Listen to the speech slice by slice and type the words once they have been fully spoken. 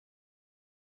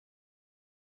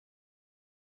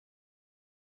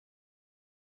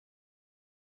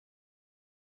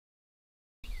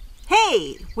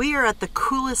Hey, we are at the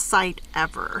coolest site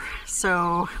ever.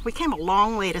 So we came a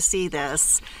long way to see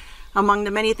this. Among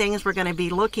the many things we're going to be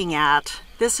looking at,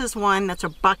 this is one that's a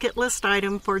bucket list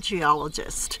item for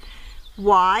geologists.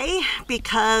 Why?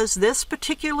 Because this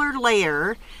particular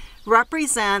layer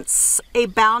represents a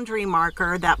boundary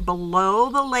marker that below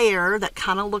the layer that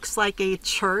kind of looks like a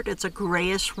chert, it's a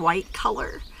grayish white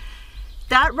color,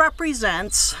 that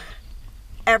represents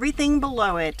everything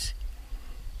below it.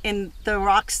 In the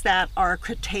rocks that are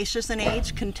Cretaceous in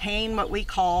age contain what we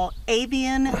call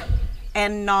avian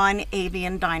and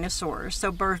non-avian dinosaurs.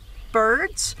 So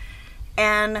birds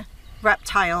and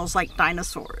reptiles like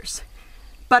dinosaurs.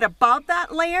 But above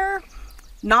that layer,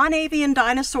 non-avian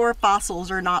dinosaur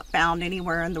fossils are not found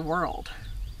anywhere in the world.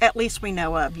 At least we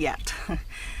know of yet.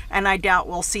 And I doubt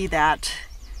we'll see that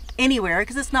anywhere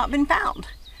because it's not been found.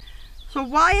 So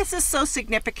why is this so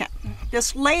significant?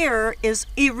 This layer is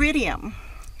iridium.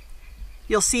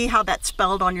 You'll see how that's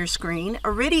spelled on your screen.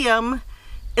 Iridium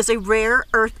is a rare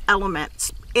earth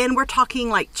element, and we're talking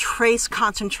like trace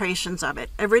concentrations of it.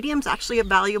 Iridium is actually a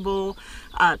valuable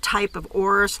type of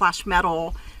ore /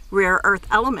 metal rare earth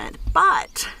element,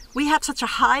 but we have such a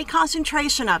high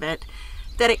concentration of it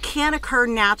that it can occur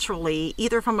naturally,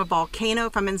 either from a volcano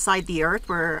from inside the earth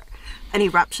where an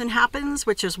eruption happens,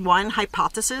 which is one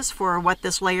hypothesis for what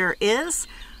this layer is,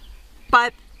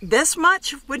 but this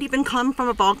much would even come from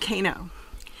a volcano.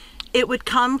 It would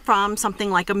come from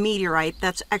something like a meteorite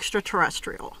that's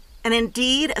extraterrestrial. And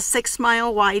indeed, a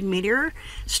 6-mile wide meteor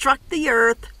struck the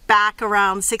Earth back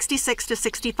around 66 to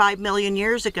 65 million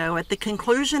years ago at the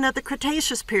conclusion of the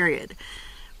Cretaceous period.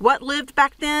 What lived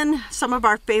back then? Some of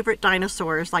our favorite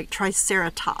dinosaurs like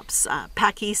Triceratops,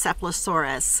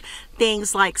 Pachycephalosaurus,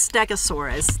 things like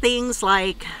Stegosaurus, things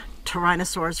like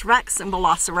Tyrannosaurus rex and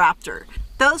Velociraptor.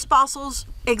 Those fossils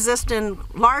exist in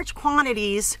large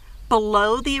quantities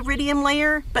below the iridium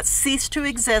layer, but cease to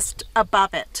exist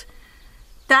above it.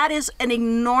 That is an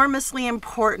enormously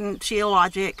important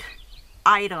geologic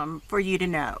item for you to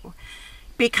know,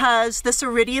 because this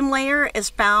iridium layer is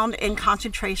found in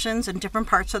concentrations in different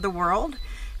parts of the world,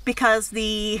 because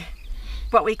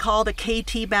what we call the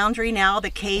KT boundary now, the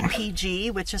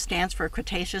KPG, which stands for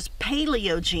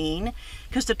Cretaceous-Paleogene,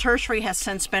 because the Tertiary has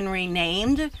since been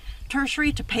renamed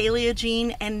Tertiary to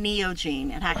Paleogene and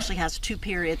Neogene. It actually has 2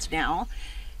 periods now.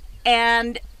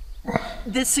 And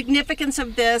the significance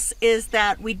of this is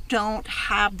that we don't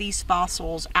have these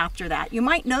fossils after that. You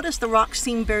might notice the rocks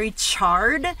seem very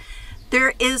charred.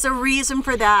 There is a reason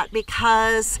for that,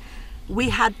 because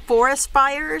we had forest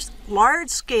fires,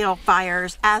 large-scale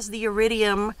fires, as the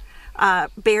iridium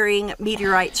bearing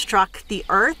meteorite struck the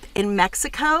Earth in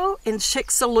Mexico, in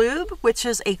Chicxulub, which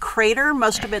is a crater.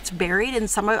 Most of it's buried,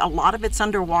 and a lot of it's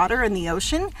underwater in the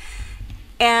ocean.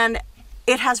 And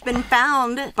it has been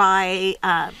found by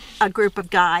a group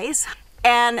of guys.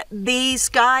 And these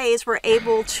guys were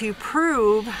able to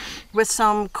prove with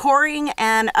some coring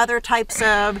and other types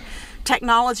of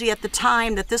technology at the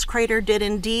time that this crater did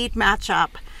indeed match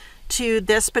up to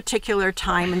this particular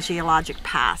time in geologic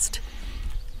past.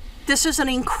 This is an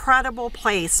incredible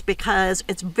place because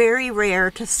it's very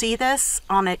rare to see this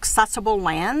on accessible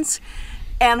lands,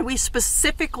 and we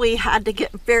specifically had to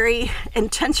get very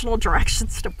intentional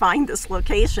directions to find this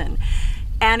location.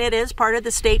 And it is part of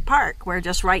the state park. We're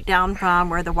just right down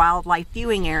from where the wildlife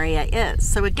viewing area is.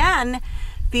 So again,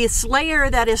 this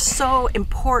layer that is so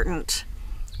important,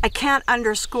 I can't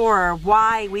underscore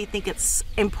why we think it's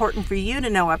important for you to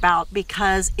know about,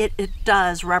 because it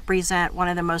does represent one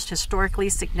of the most historically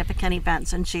significant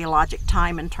events in geologic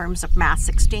time in terms of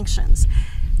mass extinctions.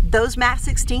 Those mass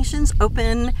extinctions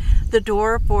open the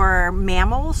door for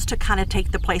mammals to kind of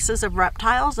take the places of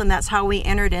reptiles, and that's how we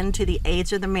entered into the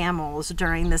age of the mammals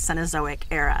during the Cenozoic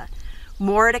era.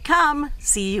 More to come.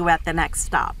 See you at the next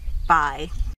stop. Bye.